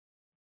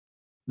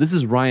This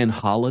is Ryan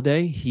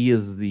Holiday. He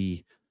is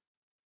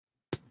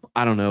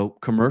I don't know,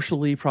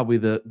 commercially probably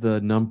the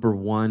number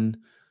one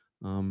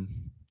um,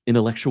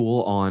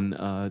 intellectual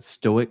on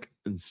Stoic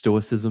and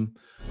Stoicism.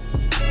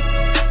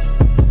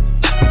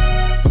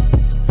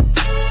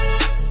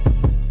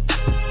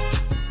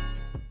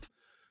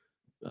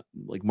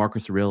 Like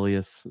Marcus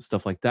Aurelius,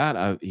 stuff like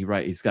that.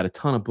 He's got a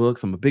ton of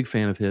books. I'm a big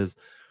fan of his.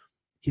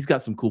 He's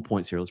got some cool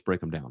points here. Let's break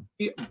them down.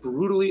 Be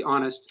brutally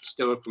honest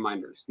Stoic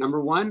reminders. Number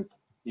one,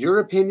 your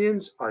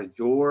opinions are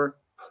your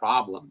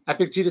problem.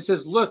 Epictetus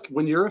says, look,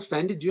 when you're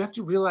offended, you have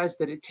to realize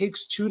that it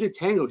takes two to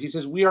tango. He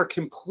says, we are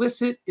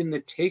complicit in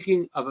the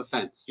taking of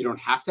offense. You don't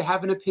have to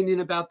have an opinion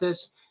about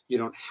this. You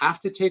don't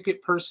have to take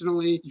it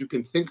personally. You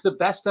can think the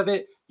best of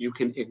it. You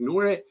can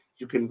ignore it.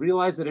 You can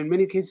realize that in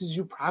many cases,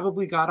 you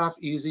probably got off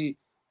easy.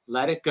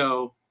 Let it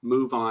go.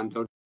 Move on.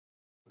 Don't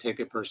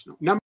take it personal.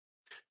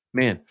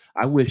 Man,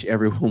 I wish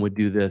everyone would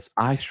do this.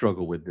 I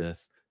struggle with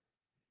this.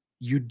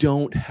 You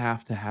don't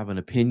have to have an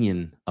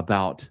opinion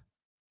about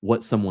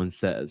what someone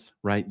says,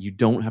 right? You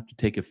don't have to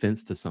take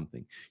offense to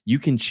something. You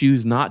can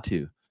choose not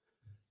to.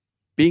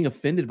 Being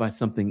offended by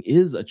something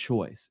is a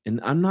choice.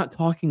 And I'm not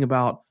talking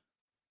about,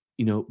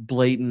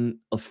 blatant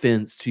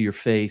offense to your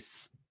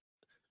face,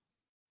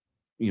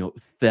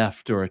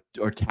 theft or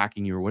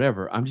attacking you or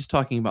whatever. I'm just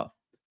talking about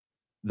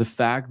the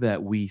fact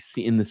that we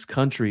see in this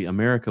country,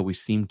 America, we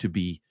seem to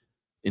be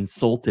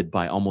insulted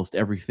by almost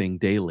everything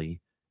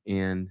daily.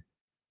 And,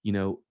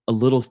 a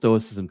little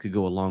stoicism could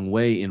go a long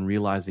way in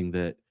realizing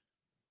that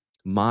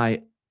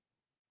my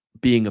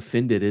being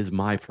offended is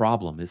my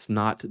problem. It's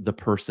not the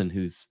person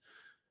who's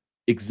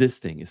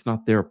existing. It's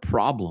not their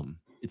problem.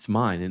 It's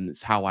mine, and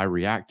it's how I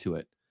react to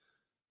it.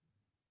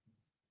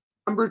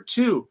 Number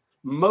two,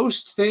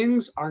 most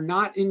things are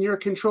not in your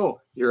control.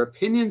 Your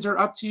opinions are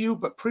up to you,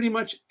 but pretty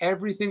much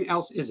everything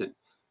else isn't.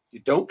 You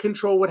don't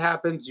control what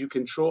happens. You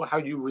control how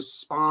you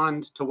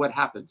respond to what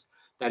happens.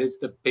 That is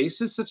the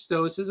basis of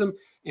Stoicism,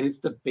 and it's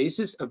the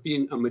basis of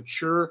being a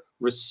mature,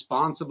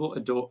 responsible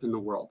adult in the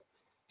world.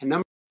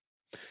 And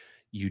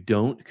you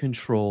don't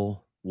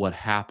control what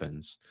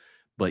happens,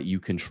 but you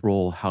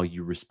control how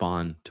you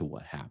respond to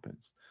what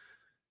happens.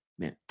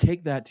 Man,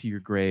 take that to your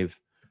grave.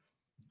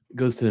 It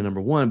goes to the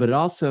number one, but it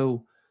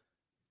also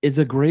is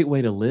a great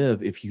way to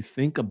live if you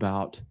think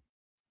about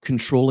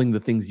controlling the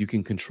things you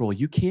can control.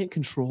 You can't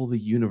control the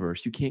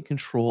universe. You can't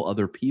control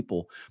other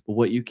people, but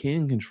what you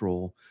can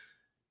control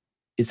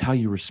is how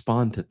you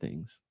respond to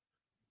things.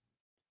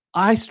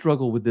 I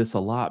struggle with this a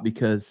lot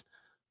because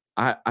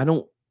I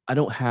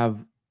don't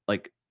have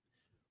like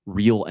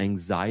real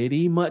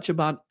anxiety much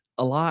about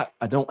a lot.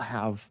 I don't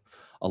have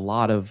a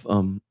lot of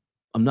I'm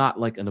not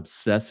like an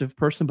obsessive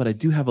person, but I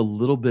do have a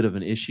little bit of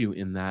an issue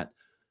in that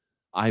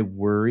I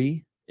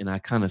worry and I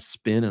kind of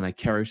spin and I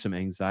carry some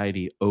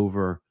anxiety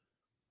over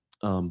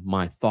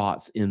my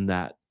thoughts, in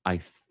that I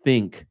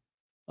think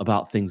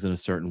about things in a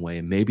certain way.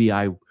 And maybe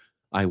I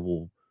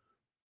will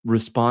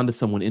respond to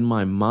someone in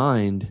my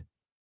mind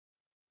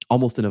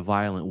almost in a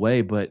violent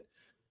way, but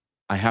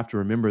I have to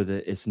remember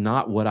that it's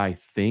not what I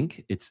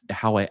think, it's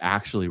how I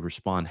actually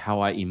respond, how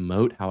I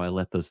emote, how I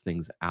let those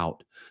things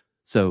out.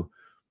 So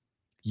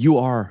you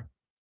are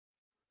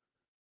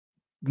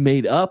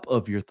made up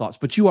of your thoughts,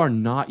 but you are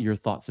not your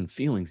thoughts and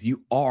feelings.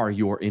 You are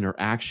your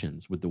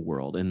interactions with the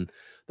world. And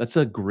that's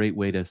a great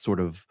way to sort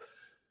of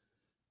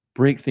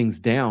break things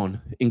down,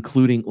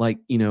 including like,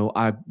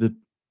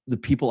 the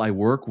people I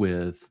work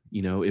with,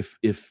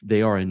 if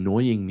they are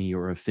annoying me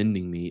or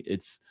offending me,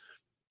 it's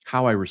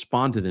how I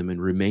respond to them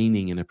and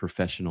remaining in a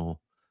professional,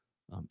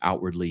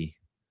 outwardly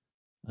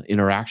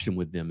interaction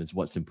with them is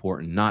what's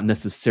important, not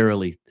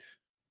necessarily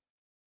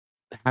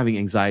having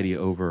anxiety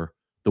over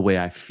the way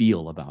I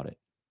feel about it.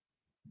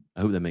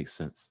 I hope that makes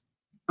sense.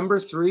 Number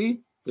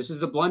three, this is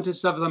the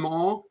bluntest of them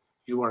all.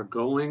 You are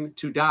going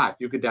to die.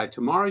 You could die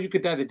tomorrow. You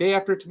could die the day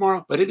after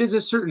tomorrow, but it is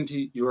a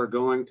certainty you are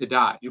going to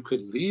die. You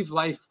could leave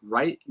life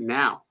right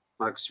now.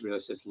 Marcus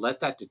Aurelius says, let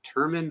that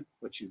determine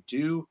what you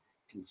do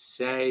and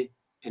say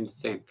and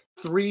think.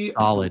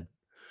 Solid.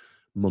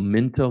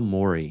 Memento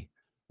mori,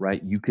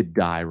 right? You could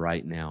die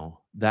right now.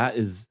 It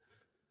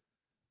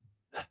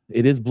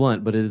is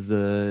blunt, but it is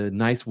a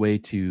nice way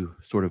to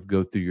sort of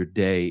go through your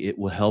day. It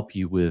will help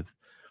you with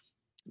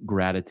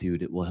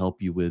gratitude. It will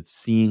help you with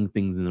seeing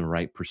things in the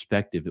right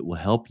perspective. It will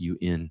help you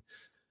in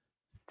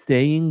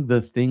saying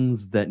the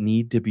things that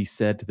need to be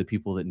said to the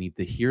people that need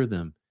to hear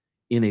them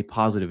in a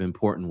positive,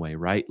 important way,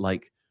 right?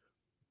 Like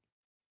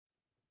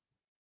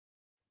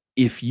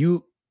if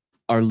you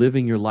are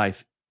living your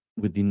life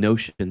with the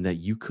notion that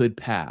you could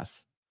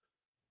pass,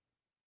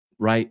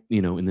 right,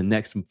 in the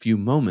next few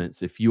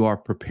moments, if you are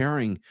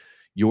preparing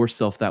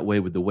yourself that way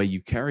with the way you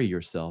carry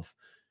yourself,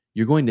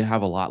 you're going to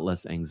have a lot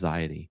less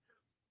anxiety.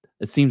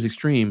 It seems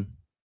extreme.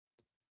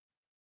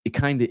 It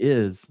kind of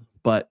is,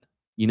 but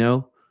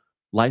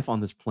life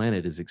on this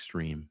planet is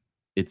extreme.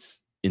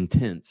 It's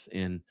intense,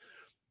 and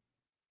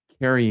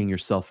carrying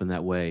yourself in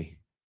that way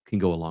can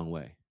go a long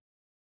way.